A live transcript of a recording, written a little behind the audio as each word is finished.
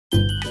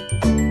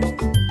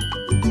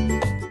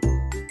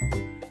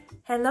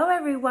Hello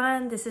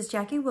everyone, this is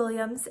Jackie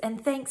Williams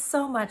and thanks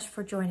so much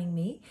for joining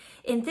me.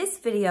 In this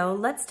video,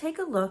 let's take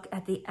a look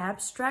at the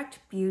Abstract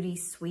Beauty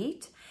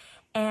Suite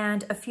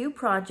and a few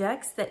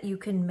projects that you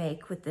can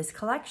make with this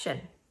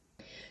collection.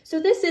 So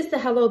this is the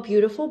Hello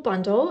Beautiful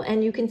bundle,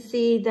 and you can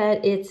see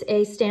that it's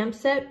a stamp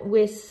set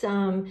with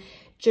some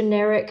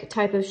generic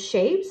type of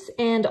shapes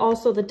and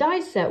also the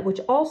die set, which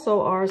also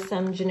are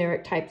some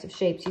generic types of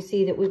shapes. You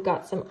see that we've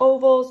got some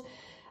ovals,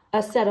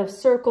 a set of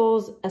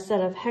circles, a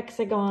set of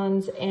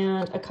hexagons,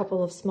 and a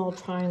couple of small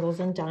triangles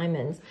and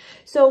diamonds.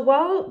 So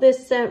while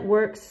this set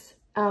works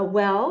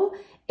well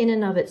in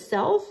and of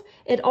itself,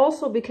 it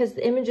also, because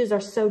the images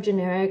are so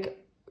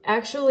generic,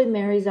 actually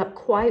marries up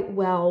quite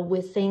well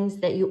with things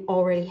that you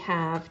already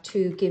have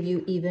to give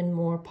you even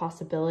more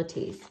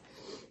possibilities.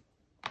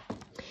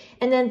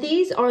 And then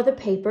these are the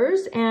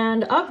papers,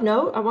 and of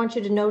note, I want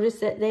you to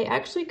notice that they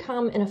actually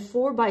come in a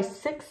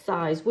 4x6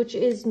 size, which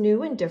is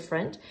new and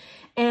different.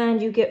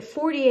 And you get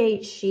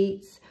 48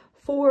 sheets,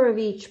 4 of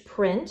each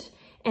print,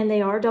 and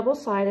they are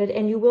double-sided.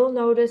 And you will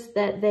notice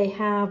that they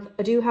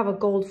do have a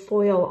gold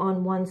foil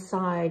on one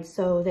side,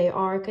 so they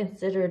are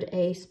considered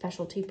a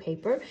specialty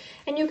paper.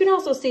 And you can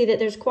also see that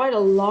there's quite a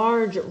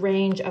large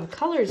range of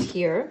colors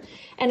here.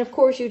 And of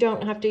course, you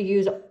don't have to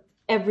use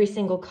every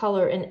single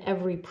color in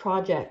every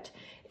project,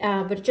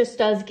 but it just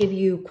does give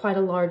you quite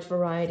a large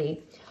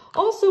variety.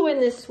 Also in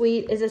this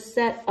suite is a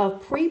set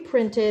of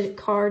pre-printed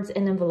cards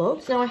and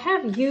envelopes. Now I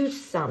have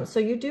used some, so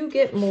you do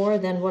get more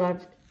than what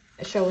I'm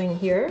showing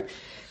here.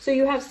 So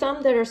you have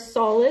some that are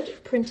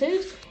solid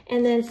printed,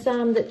 and then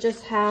some that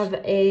just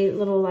have a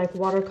little like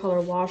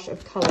watercolor wash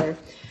of color.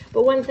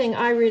 But one thing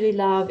I really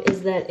love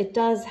is that it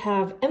does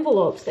have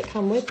envelopes that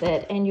come with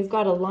it, and you've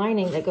got a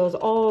lining that goes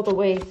all the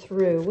way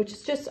through,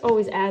 which just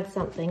always adds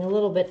something a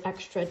little bit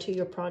extra to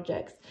your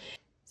projects.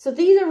 So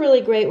these are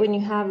really great when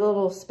you have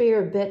little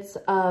spare bits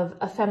of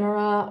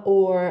ephemera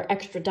or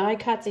extra die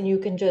cuts, and you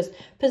can just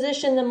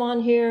position them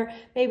on here,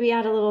 maybe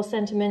add a little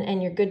sentiment,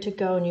 and you're good to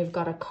go, and you've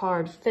got a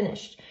card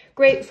finished.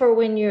 Great for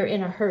when you're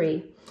in a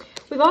hurry.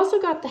 We've also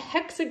got the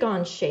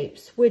hexagon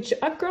shapes, which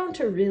I've grown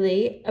to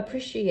really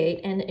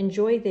appreciate and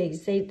enjoy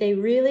these. They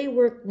really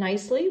work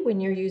nicely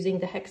when you're using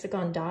the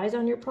hexagon dies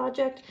on your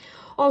project.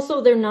 Also,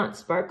 they're not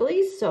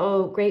sparkly,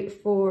 so great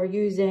for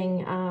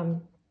using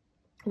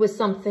with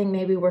something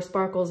maybe where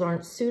sparkles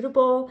aren't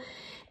suitable.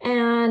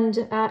 And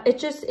it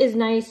just is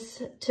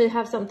nice to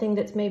have something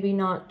that's maybe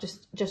not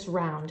just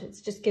round. It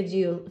just gives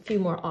you a few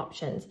more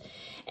options.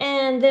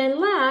 And then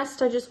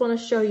last, I just want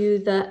to show you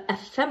the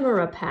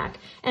ephemera pack.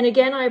 And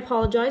again, I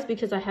apologize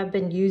because I have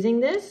been using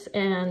this,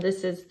 and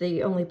this is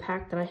the only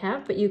pack that I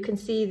have, but you can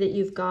see that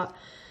you've got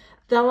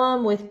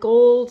vellum with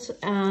gold,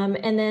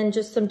 and then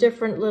just some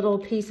different little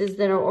pieces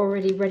that are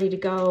already ready to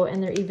go,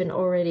 and they're even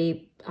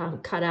already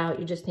cut out.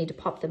 You just need to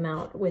pop them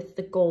out with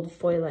the gold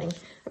foiling.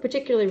 I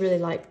particularly really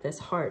like this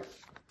heart.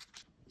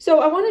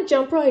 So I want to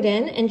jump right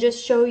in and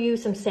just show you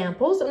some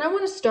samples, and I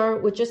want to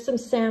start with just some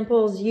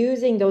samples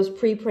using those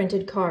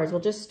pre-printed cards.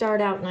 We'll just start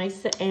out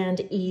nice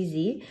and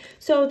easy.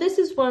 So this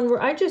is one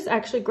where I just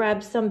actually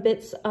grabbed some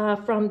bits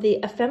from the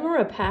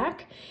ephemera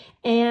pack,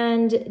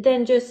 and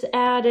then just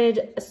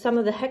added some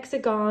of the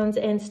hexagons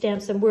and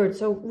stamped some words.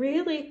 So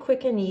really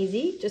quick and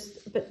easy,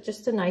 but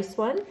just a nice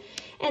one.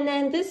 And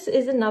then this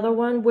is another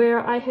one where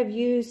I have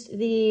used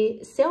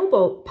the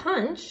sailboat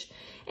punch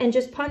and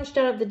just punched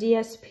out of the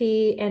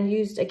DSP and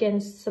used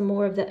again some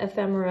more of the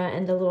ephemera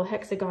and the little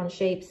hexagon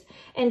shapes,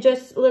 and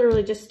just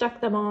literally just stuck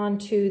them on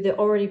to the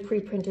already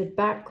pre-printed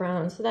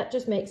background. So that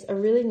just makes a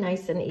really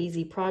nice and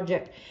easy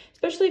project,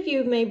 especially if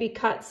you maybe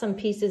cut some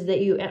pieces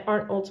that you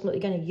aren't ultimately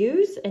going to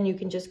use, and you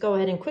can just go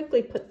ahead and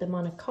quickly put them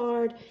on a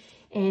card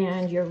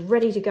and you're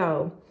ready to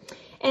go.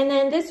 And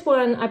then this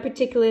one I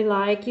particularly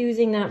like,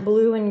 using that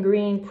blue and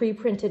green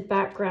pre-printed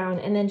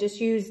background, and then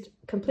just used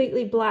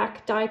completely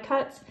black die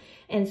cuts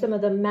and some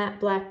of the matte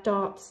black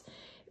dots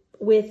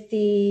with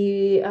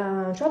the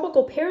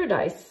Tropical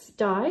Paradise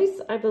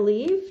dies, I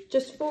believe,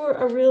 just for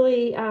a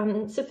really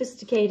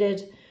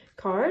sophisticated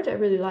card. I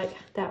really like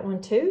that one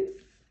too.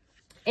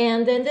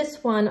 And then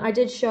this one I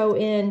did show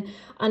in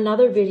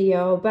another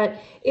video,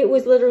 but it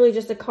was literally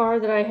just a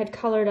card that I had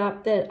colored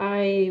up that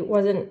I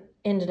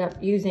ended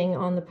up using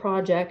on the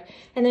project,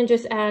 and then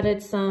just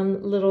added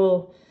some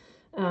little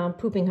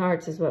pooping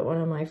hearts is what one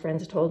of my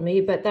friends told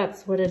me, but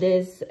that's what it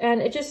is.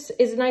 And it just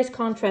is a nice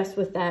contrast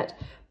with that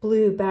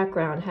blue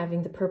background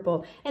having the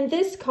purple. And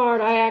this card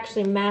I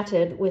actually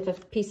matted with a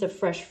piece of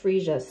fresh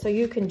freesia, so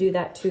you can do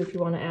that too if you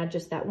want to add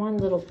just that one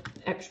little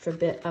extra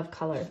bit of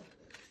color.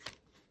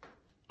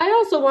 I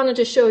also wanted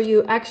to show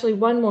you actually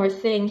one more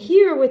thing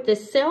here with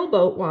this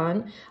sailboat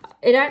one.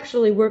 It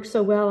actually worked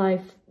so well I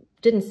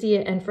didn't see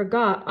it and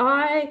forgot.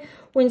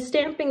 When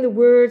stamping the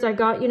words, I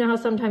got, you know how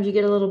sometimes you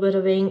get a little bit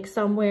of ink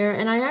somewhere,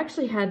 and I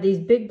actually had these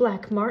big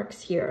black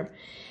marks here.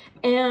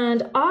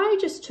 And I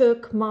just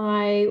took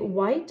my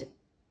white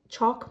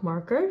chalk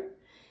marker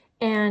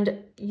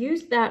and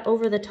used that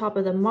over the top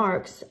of the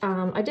marks.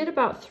 I did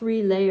about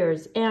 3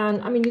 layers,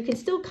 and I mean, you can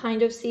still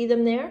kind of see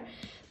them there,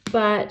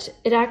 but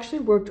it actually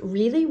worked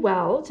really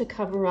well to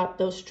cover up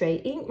those stray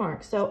ink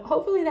marks. So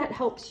hopefully that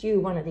helps you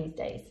one of these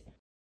days.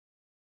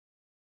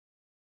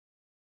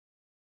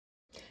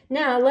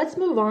 Now let's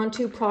move on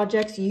to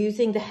projects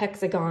using the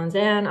hexagons,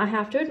 and I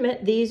have to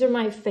admit these are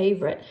my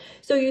favorite.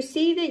 So you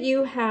see that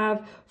you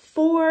have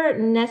 4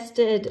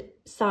 nested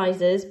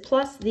sizes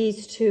plus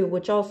these 2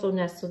 which also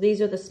nest, so these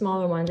are the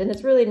smaller ones, and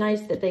it's really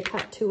nice that they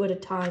cut 2 at a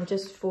time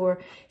just for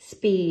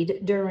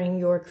speed during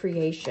your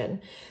creation.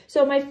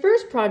 So my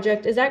first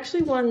project is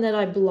actually one that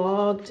I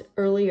blogged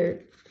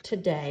earlier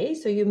today,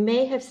 so you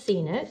may have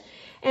seen it.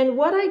 And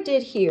what I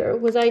did here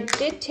was I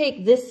did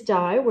take this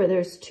die where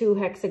there's 2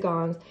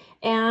 hexagons,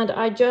 and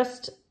I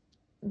just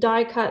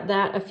die cut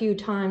that a few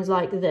times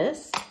like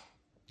this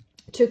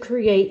to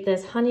create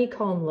this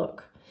honeycomb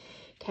look.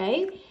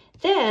 Okay,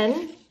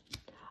 then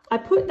I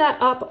put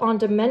that up on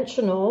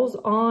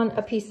dimensionals on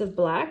a piece of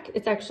black.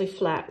 It's actually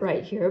flat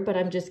right here, but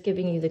I'm just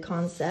giving you the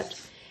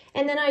concept.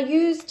 And then I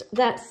used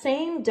that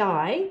same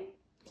die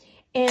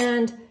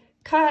and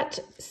cut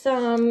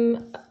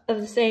some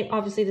of the same,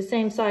 obviously the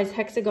same size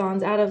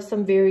hexagons out of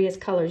some various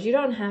colors. You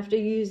don't have to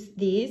use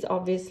these,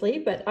 obviously,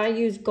 but I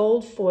used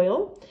gold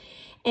foil,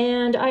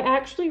 and I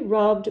actually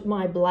rubbed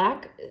my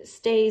black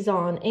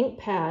stays-on ink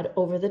pad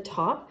over the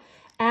top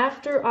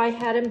after I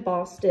had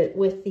embossed it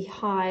with the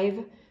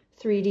Hive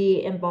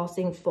 3D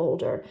embossing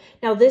folder.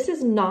 Now this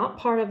is not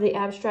part of the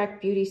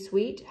Abstract Beauty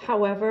Suite.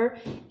 However,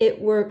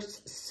 it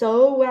works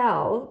so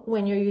well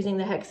when you're using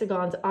the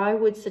hexagons. I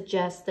would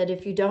suggest that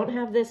if you don't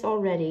have this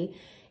already,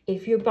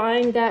 if you're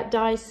buying that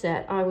die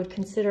set, I would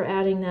consider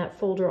adding that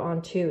folder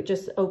on too. It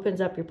just opens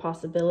up your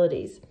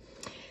possibilities.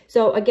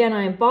 So again,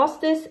 I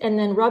embossed this and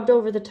then rubbed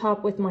over the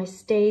top with my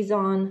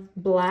Stays-On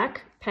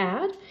black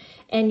pad.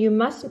 And you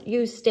must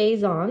use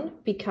Stays-On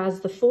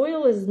because the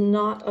foil is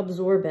not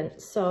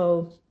absorbent.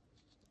 So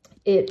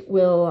it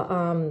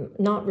will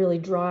not really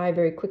dry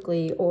very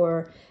quickly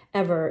or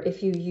ever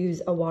if you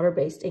use a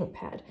water-based ink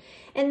pad.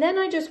 And then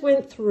I just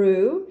went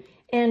through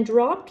and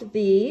dropped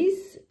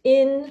these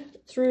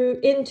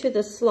into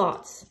the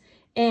slots,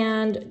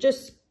 and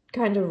just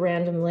kind of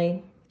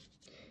randomly.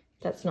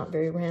 That's not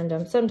very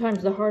random.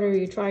 Sometimes the harder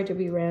you try to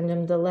be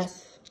random, the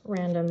less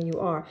random you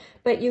are,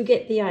 but you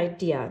get the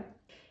idea.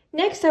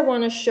 Next, I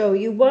want to show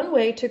you one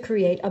way to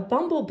create a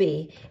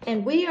bumblebee,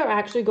 and we are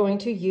actually going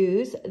to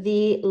use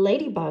the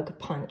ladybug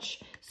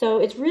punch. So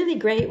it's really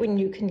great when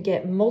you can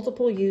get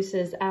multiple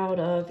uses out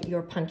of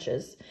your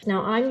punches.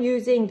 Now I'm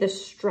using the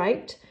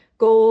striped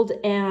gold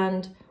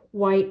and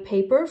white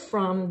paper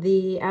from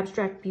the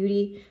Abstract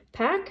Beauty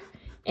pack,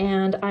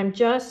 and I'm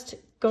just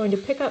going to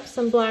pick up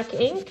some black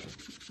ink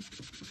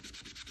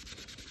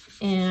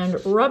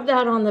and rub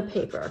that on the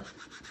paper.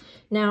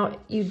 Now,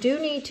 you do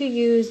need to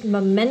use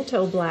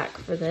Memento black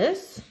for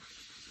this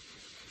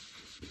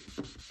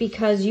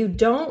because you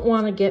don't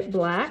want to get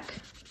black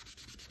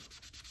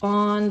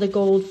on the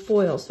gold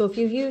foil. So if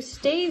you use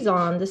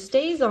Stays-On, the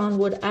Stays-On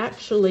would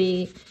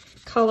actually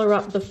color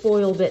up the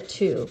foil bit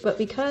too. But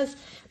because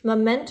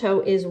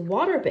Memento is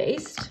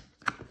water-based,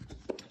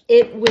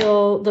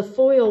 the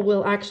foil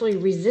will actually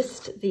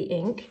resist the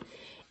ink,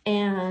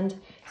 and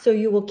so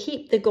you will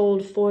keep the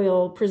gold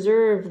foil,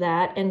 preserve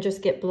that, and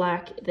just get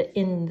black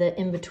in the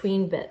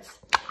in-between bits.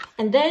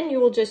 And then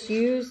you will just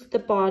use the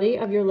body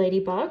of your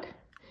ladybug.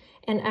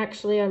 And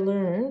actually I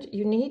learned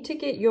you need to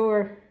get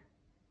your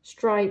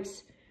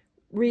stripes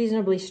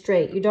reasonably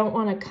straight. You don't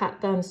want to cut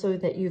them so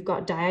that you've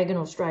got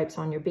diagonal stripes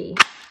on your bee.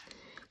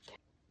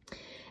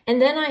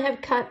 And then I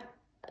have cut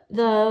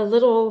the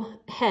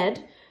little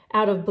head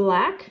out of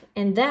black,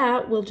 and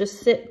that will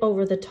just sit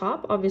over the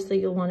top. Obviously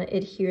you'll want to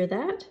adhere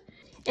that.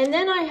 And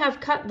then I have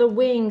cut the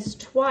wings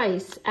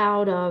twice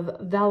out of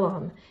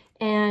vellum,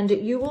 and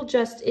you will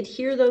just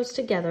adhere those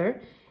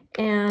together.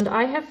 And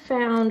I have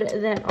found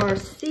that our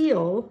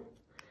seal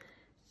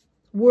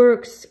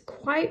works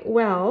quite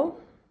well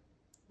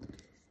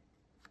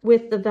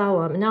with the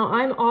vellum. Now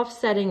I'm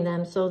offsetting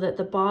them so that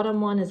the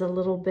bottom one is a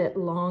little bit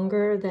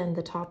longer than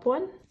the top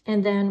one.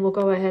 And then we'll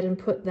go ahead and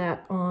put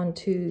that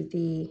onto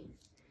the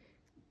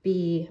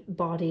bee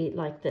body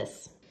like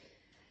this.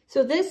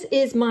 So this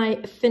is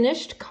my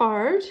finished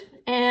card,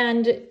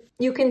 and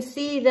you can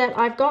see that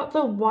I've got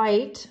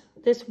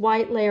this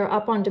white layer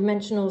up on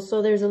dimensionals,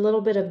 so there's a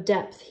little bit of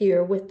depth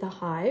here with the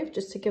hive,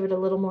 just to give it a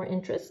little more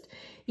interest.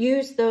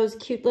 Use those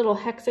cute little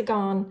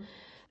hexagon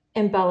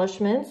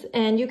embellishments,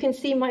 and you can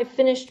see my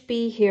finished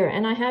bee here,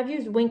 and I have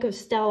used Wink of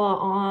Stella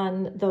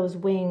on those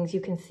wings.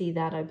 You can see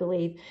that, I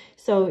believe,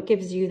 so it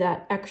gives you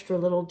that extra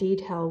little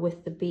detail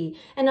with the bee,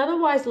 and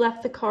otherwise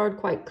left the card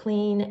quite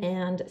clean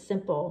and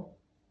simple.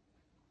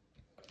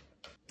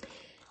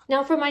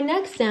 Now for my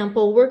next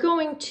sample, we're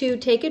going to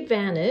take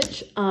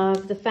advantage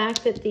of the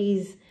fact that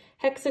these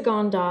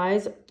hexagon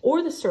dies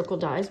or the circle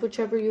dies,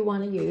 whichever you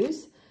want to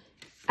use,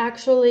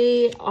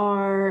 actually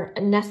are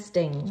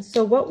nesting.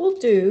 So what we'll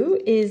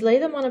do is lay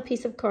them on a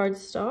piece of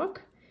cardstock,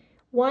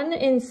 one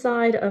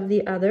inside of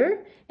the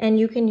other, and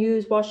you can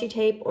use washi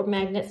tape or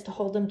magnets to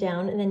hold them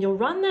down, and then you'll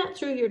run that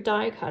through your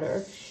die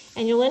cutter,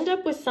 And you'll end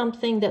up with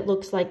something that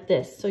looks like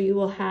this. So you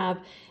will have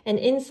an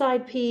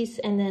inside piece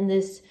and then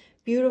this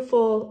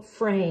beautiful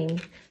frame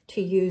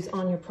to use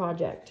on your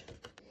project.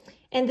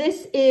 And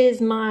this is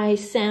my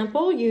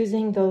sample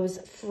using those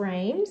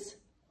frames.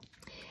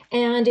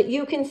 And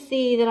you can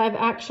see that I've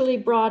actually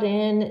brought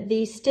in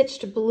the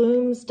stitched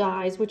blooms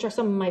dies, which are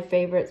some of my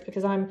favorites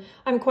because I'm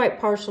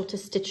quite partial to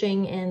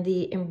stitching and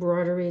the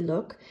embroidery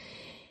look.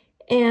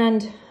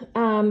 And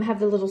have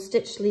the little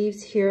stitch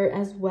leaves here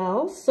as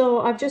well.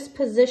 So I've just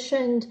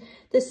positioned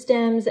the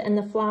stems and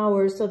the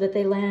flowers so that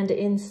they land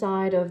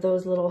inside of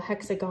those little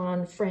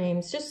hexagon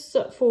frames, just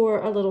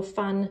for a little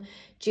fun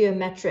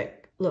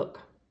geometric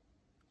look.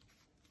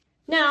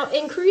 Now,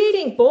 in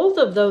creating both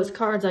of those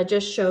cards I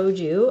just showed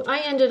you, I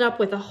ended up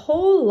with a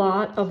whole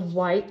lot of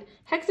white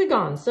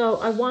hexagons. So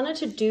I wanted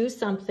to do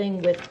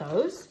something with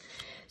those.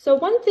 So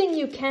one thing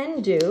you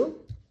can do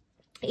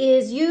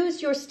is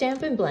use your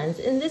Stampin' Blends.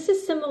 And this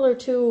is similar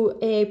to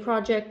a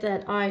project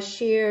that I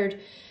shared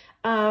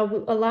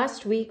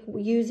last week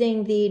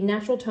using the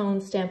Natural Tone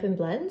Stampin'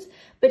 Blends.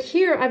 But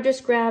here I've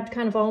just grabbed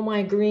kind of all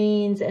my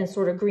greens and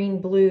sort of green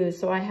blues.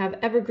 So I have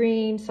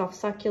Evergreen, Soft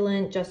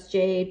Succulent, Just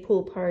Jade,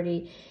 Pool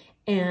Party,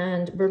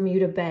 and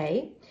Bermuda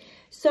Bay.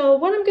 So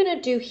what I'm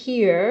gonna do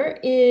here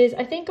is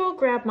I think I'll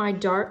grab my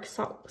dark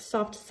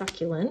Soft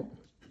Succulent.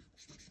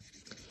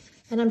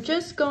 And I'm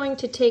just going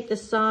to take the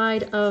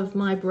side of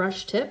my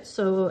brush tip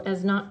so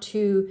as not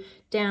to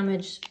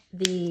damage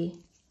the,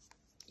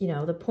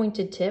 the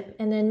pointed tip.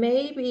 And then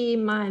maybe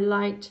my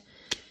light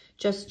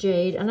Just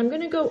Jade. And I'm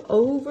going to go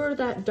over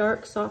that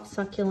dark Soft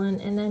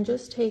Succulent and then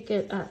just take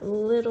it a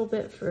little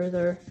bit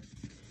further.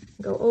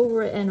 Go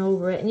over it and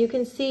over it. And you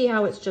can see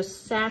how it's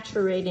just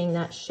saturating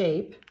that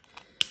shape.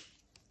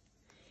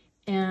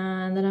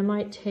 And then I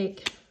might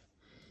take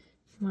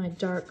my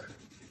dark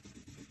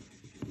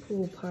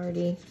Pool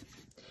Party.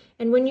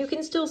 And when you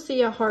can still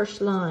see a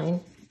harsh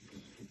line,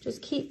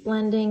 just keep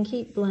blending,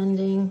 keep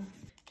blending.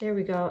 There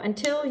we go,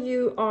 until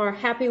you are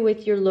happy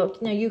with your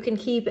look. Now you can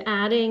keep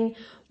adding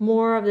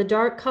more of the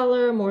dark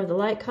color, more of the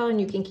light color,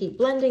 and you can keep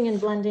blending and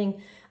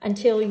blending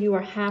until you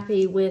are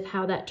happy with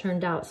how that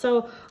turned out.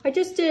 So I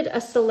just did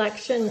a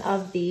selection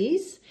of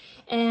these,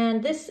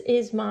 and this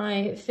is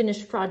my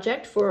finished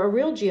project for a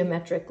real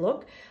geometric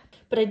look.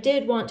 But I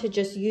did want to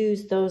just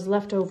use those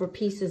leftover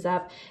pieces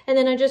up. And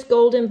then I just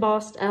gold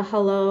embossed a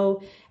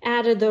hello,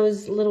 added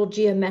those little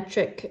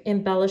geometric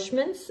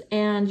embellishments.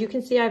 And you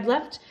can see I've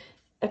left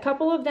a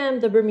couple of them,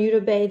 the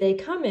Bermuda Bay they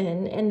come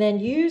in, and then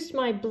used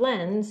my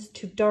blends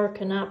to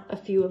darken up a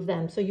few of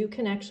them. So you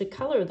can actually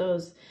color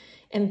those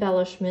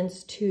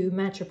embellishments to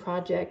match your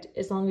project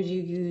as long as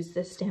you use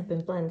the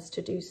Stampin' Blends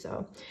to do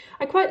so.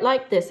 I quite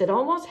like this. It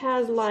almost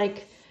has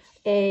like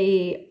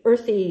a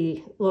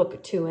earthy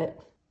look to it.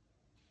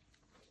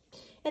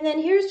 And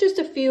then here's just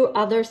a few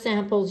other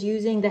samples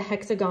using the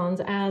hexagons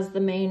as the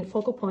main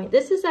focal point.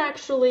 This is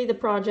actually the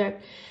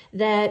project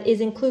that is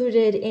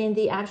included in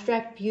the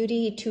Abstract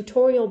Beauty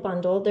tutorial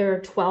bundle. There are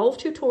 12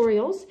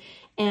 tutorials,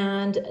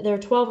 and there are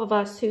 12 of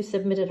us who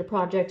submitted a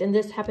project, and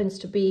this happens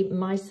to be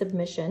my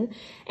submission.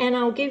 And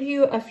I'll give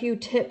you a few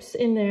tips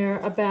in there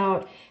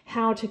about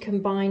how to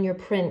combine your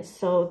prints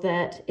so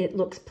that it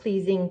looks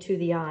pleasing to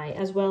the eye,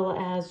 as well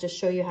as just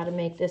show you how to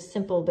make this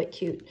simple but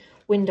cute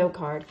window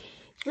card.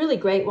 Really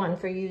great one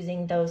for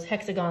using those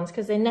hexagons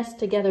because they nest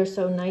together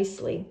so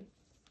nicely.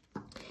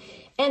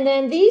 And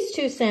then these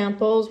two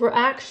samples were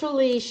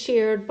actually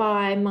shared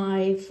by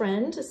my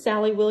friend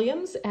Sally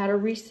Williams at a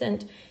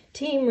recent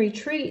team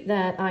retreat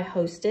that I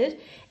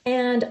hosted.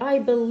 And I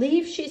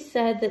believe she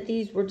said that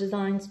these were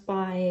designs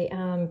by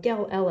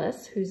Gail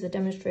Ellis, who's a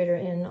demonstrator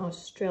in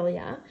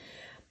Australia.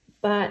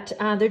 But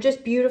they're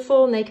just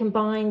beautiful, and they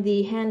combine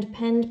the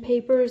hand-penned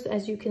papers,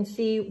 as you can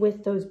see,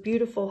 with those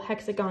beautiful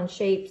hexagon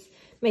shapes,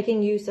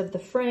 making use of the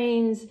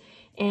frames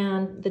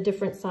and the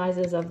different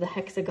sizes of the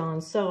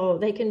hexagons. So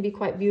they can be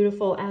quite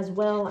beautiful as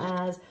well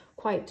as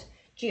quite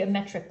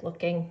geometric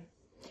looking.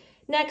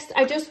 Next,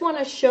 I just want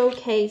to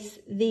showcase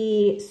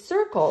the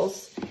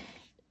circles.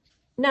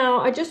 Now,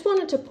 I just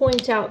wanted to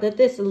point out that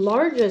this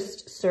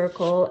largest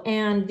circle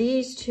and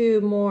these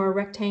two more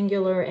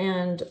rectangular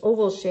and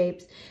oval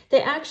shapes,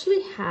 they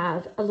actually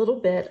have a little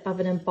bit of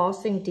an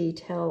embossing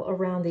detail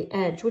around the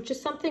edge, which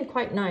is something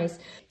quite nice.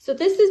 So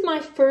this is my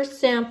first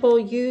sample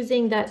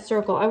using that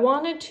circle. I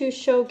wanted to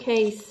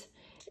showcase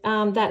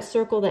that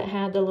circle that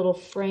had the little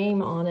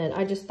frame on it.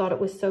 I just thought it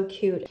was so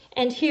cute.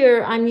 And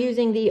here I'm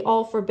using the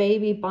All for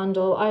Baby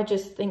bundle. I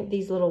just think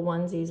these little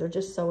onesies are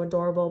just so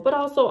adorable. But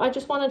also I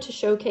just wanted to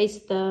showcase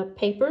the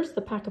papers,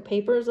 the pack of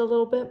papers a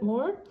little bit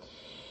more.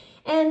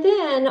 And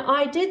then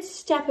I did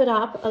step it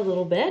up a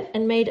little bit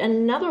and made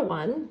another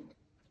one.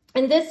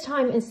 And this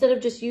time, instead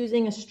of just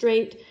using a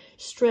straight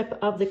strip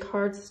of the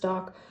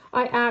cardstock,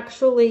 I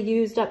actually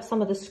used up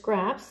some of the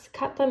scraps,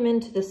 cut them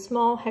into the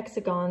small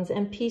hexagons,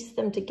 and pieced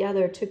them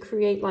together to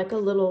create like a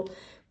little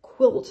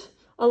quilt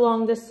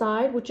along the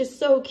side, which is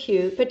so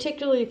cute,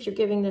 particularly if you're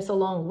giving this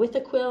along with a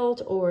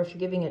quilt, or if you're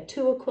giving it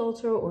to a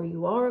quilter, or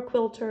you are a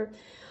quilter.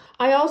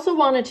 I also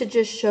wanted to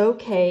just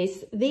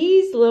showcase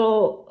these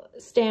little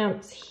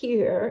stamps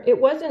here. It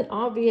wasn't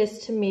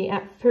obvious to me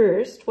at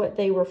first what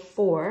they were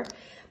for,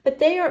 but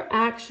they are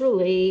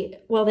actually,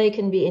 well, they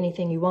can be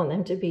anything you want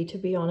them to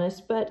be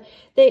honest, but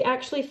they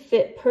actually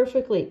fit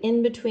perfectly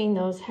in between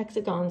those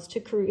hexagons to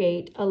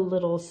create a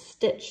little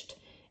stitched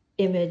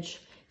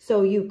image.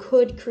 So you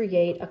could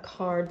create a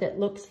card that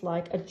looks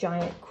like a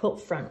giant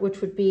quilt front, which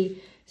would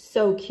be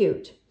so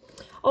cute.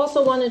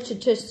 Also wanted to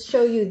just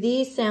show you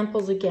these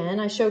samples again.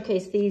 I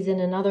showcased these in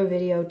another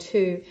video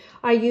too.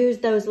 I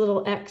used those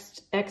little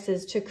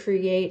X's to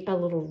create a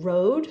little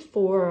road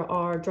for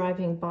our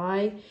driving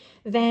by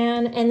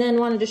van, and then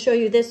wanted to show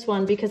you this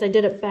one because I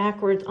did it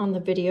backwards on the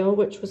video,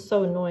 which was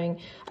so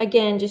annoying.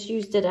 Again, just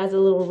used it as a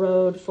little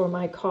road for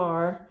my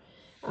car.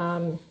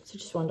 So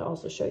just wanted to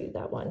also show you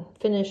that one,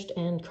 finished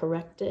and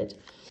corrected.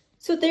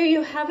 So there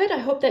you have it. I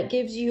hope that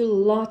gives you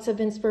lots of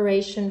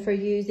inspiration for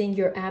using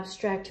your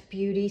Abstract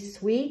Beauty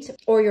Suite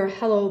or your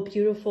Hello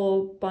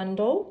Beautiful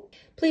bundle.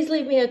 Please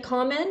leave me a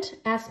comment,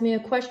 ask me a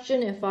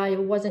question if I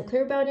wasn't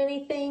clear about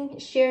anything,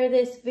 share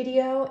this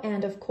video,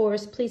 and of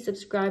course, please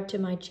subscribe to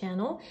my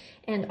channel,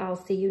 and I'll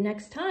see you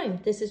next time.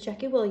 This is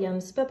Jacque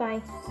Williams.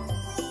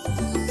 Bye-bye.